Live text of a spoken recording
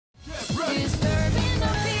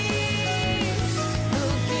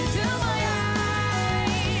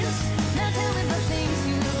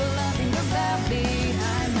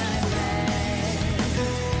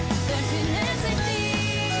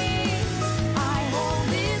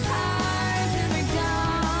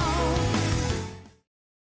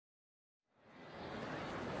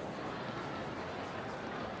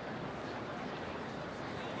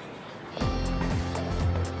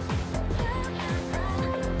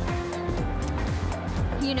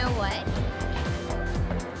You know what?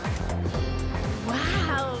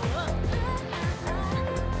 Wow!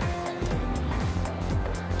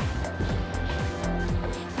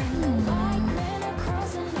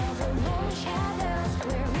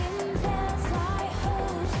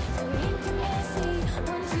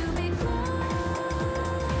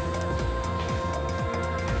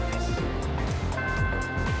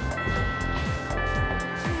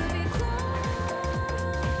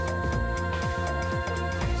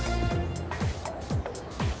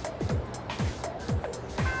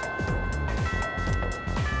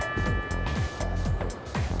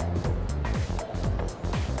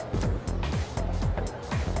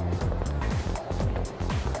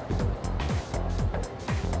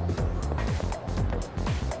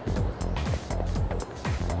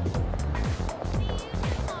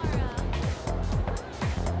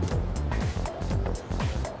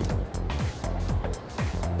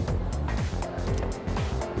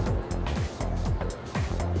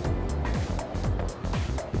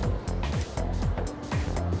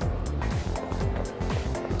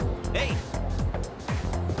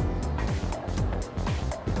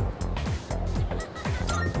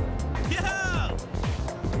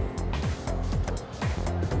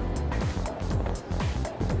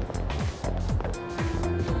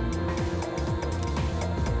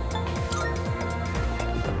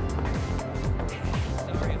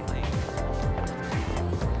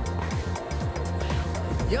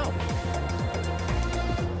 Yo!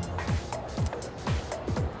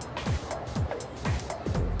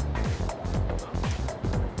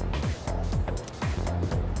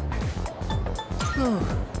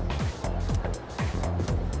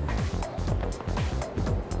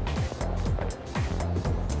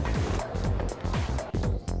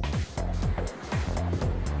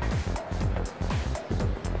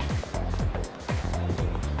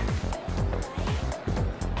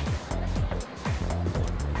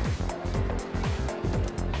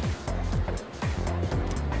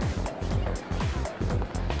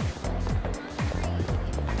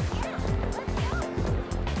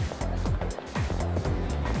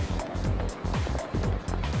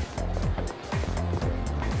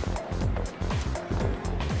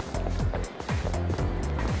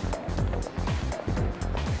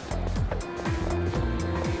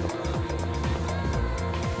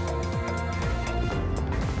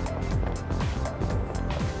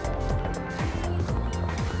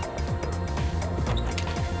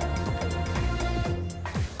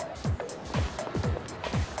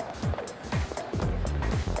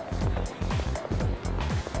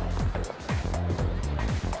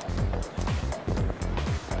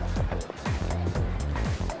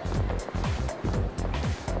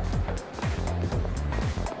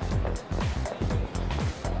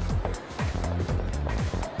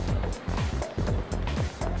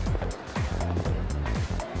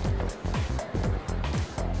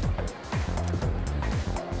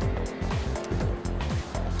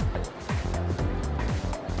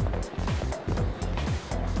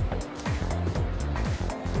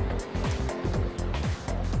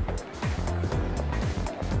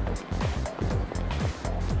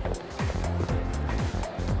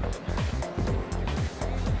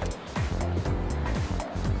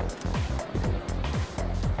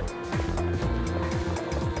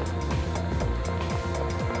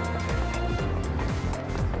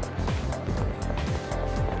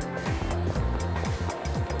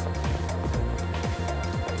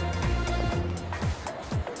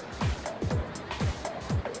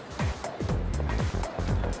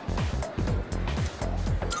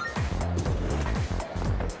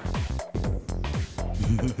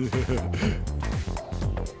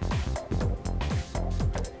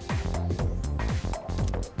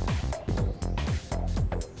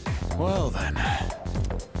 Well then.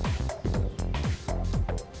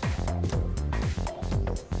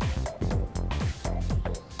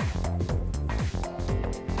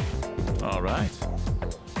 All right.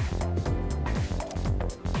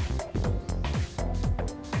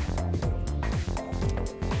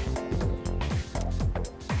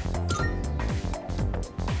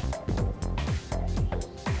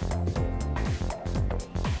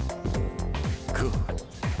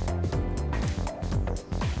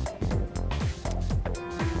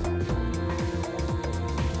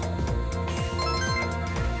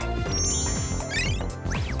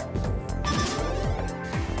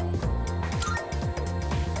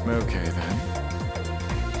 Okay then.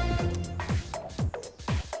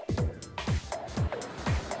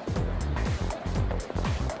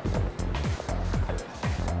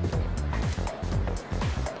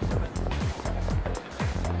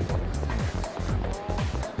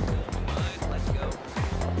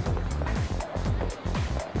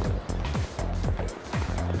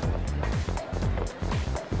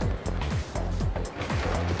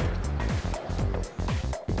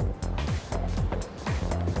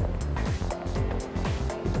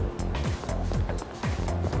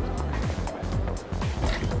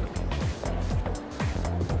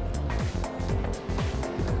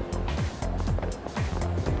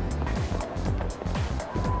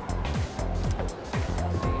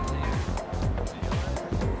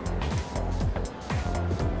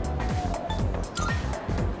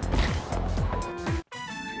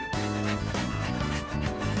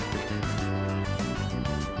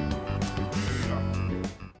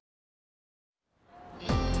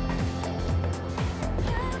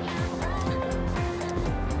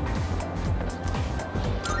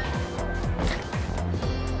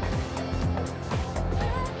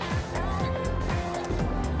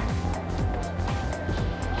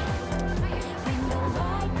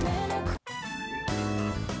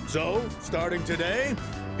 So, starting today,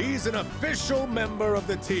 he's an official member of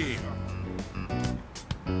the team.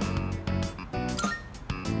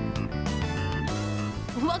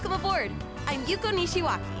 Welcome aboard. I'm Yuko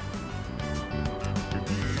Nishiwaki.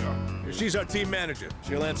 She's our team manager.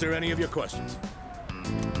 She'll answer any of your questions.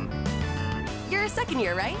 You're a second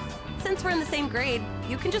year, right? Since we're in the same grade,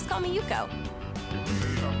 you can just call me Yuko.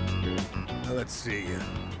 Now, let's see.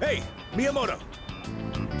 Hey, Miyamoto.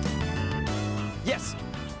 Yes.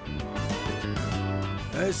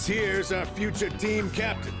 This here's our future team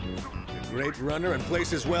captain. A great runner and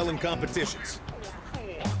places well in competitions.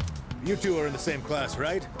 You two are in the same class,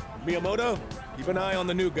 right? Miyamoto, keep an eye on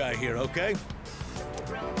the new guy here, okay?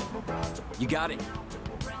 You got it.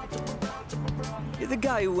 You're the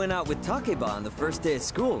guy who went out with Takeba on the first day of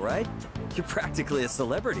school, right? You're practically a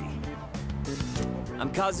celebrity.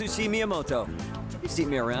 I'm Kazushi Miyamoto. You've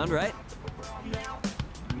seen me around, right?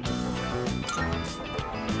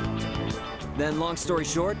 Then, long story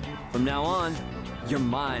short, from now on, you're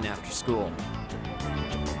mine after school.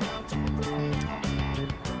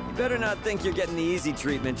 You better not think you're getting the easy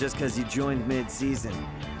treatment just because you joined mid-season.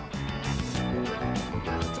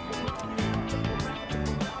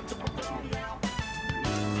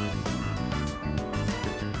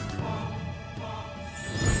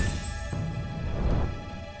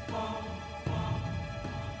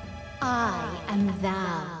 I am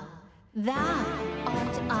thou. Thou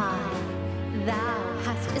art I. Thou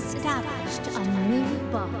hast established a new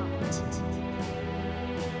bond.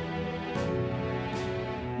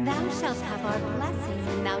 Thou shalt have our blessing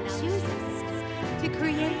when thou choosest to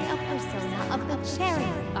create a persona of the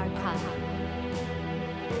Chariot archive.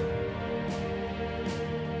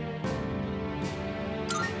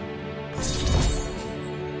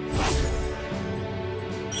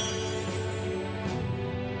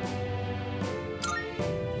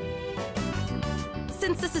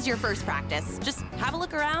 Since this is your first practice, just have a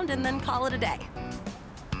look around and then call it a day.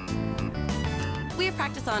 We have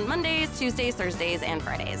practice on Mondays, Tuesdays, Thursdays, and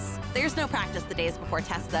Fridays. There's no practice the days before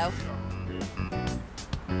tests, though.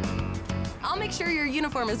 I'll make sure your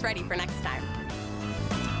uniform is ready for next time.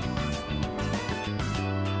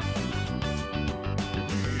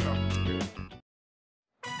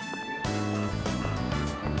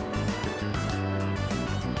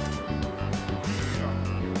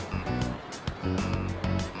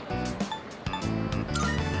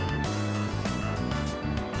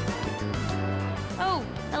 Oh,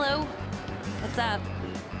 hello. What's up?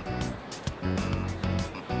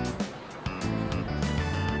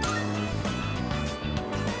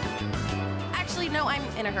 Actually, no, I'm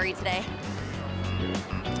in a hurry today.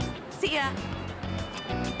 See ya.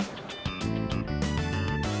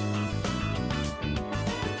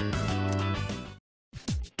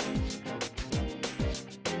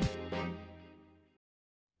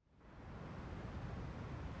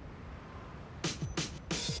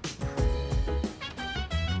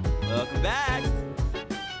 Welcome back.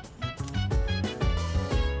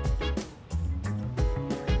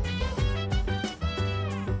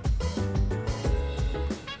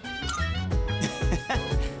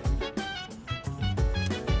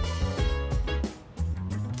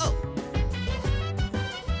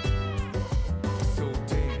 So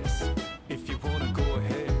dance, if you wanna go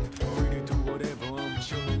ahead. Free to do whatever, I'm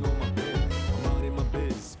chilling on my bed. I'm out in my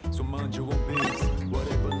biz, so mind your own biz.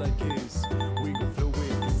 Whatever like is, we gon' flow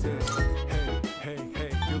with the set. Hey, hey,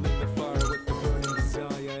 hey, feeling the fire with the burning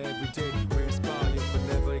desire. Every day we inspire, but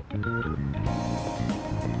never.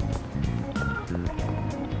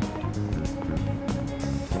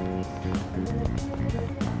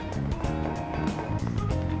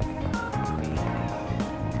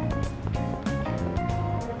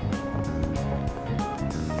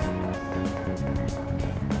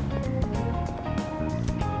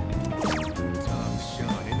 Time to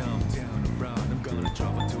shine and I'm down around. I'm gonna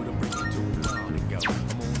drop until the break into the round and go. I'm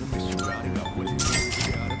on a mission, riding up with it.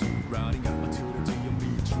 Gotta do riding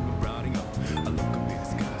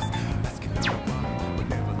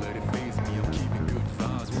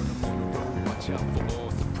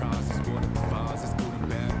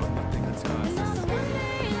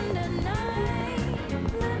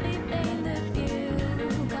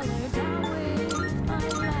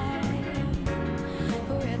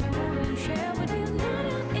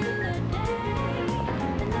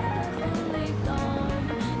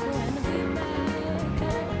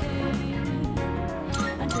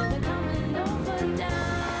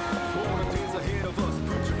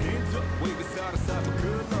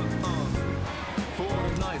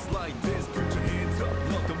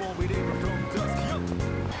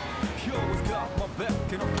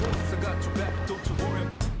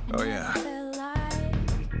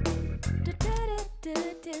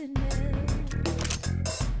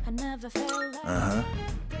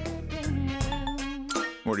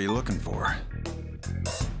for?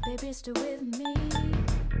 Baby, stay with me.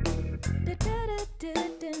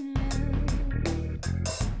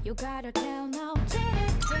 You gotta tell now.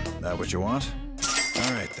 That what you want?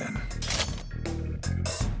 All right then.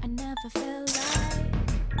 I never felt like.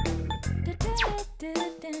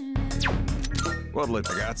 Well, I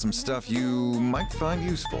got some stuff you might find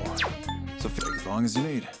useful. So take as long as you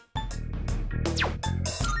need.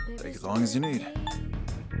 Take as long as you need.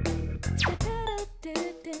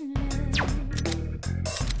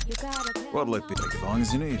 What'll it be? Take as long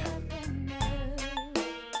as you need.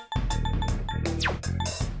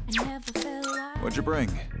 What'd you bring?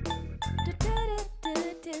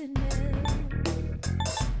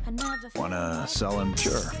 Wanna sell him?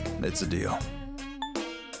 Sure, it's a deal.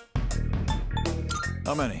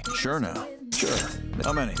 How many? Sure now. Sure.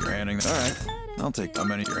 How many? You're handing that? All right. I'll take. How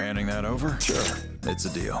many? You're handing that over? Sure. It's a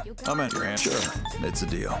deal. How many? You're handing? Sure. It's a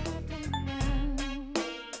deal.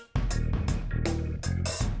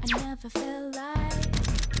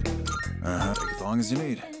 Take as long as you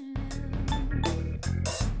need.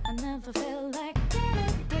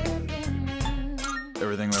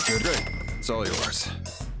 Everything looked good. Great. It's all yours.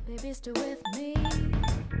 Baby, stay with me.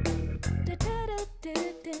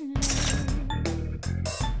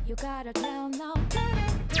 You gotta tell now.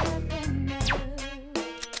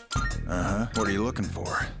 What are you looking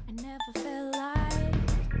for? I never felt like.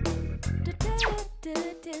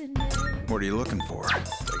 What are you looking for?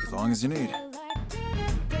 Take as long as you need.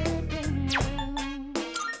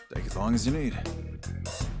 Take as long as you need.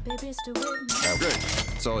 Baby, stay with me. Oh, good.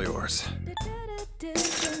 It's all yours.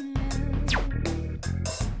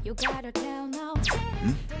 You gotta tell now.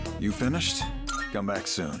 You finished? Come back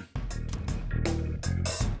soon.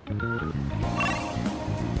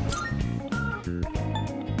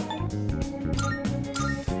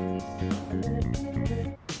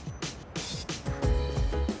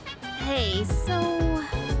 Hey, so...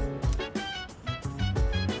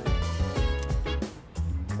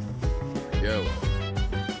 Yo.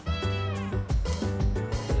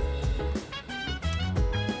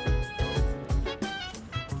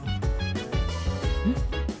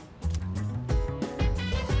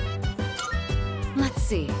 Let's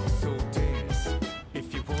see. So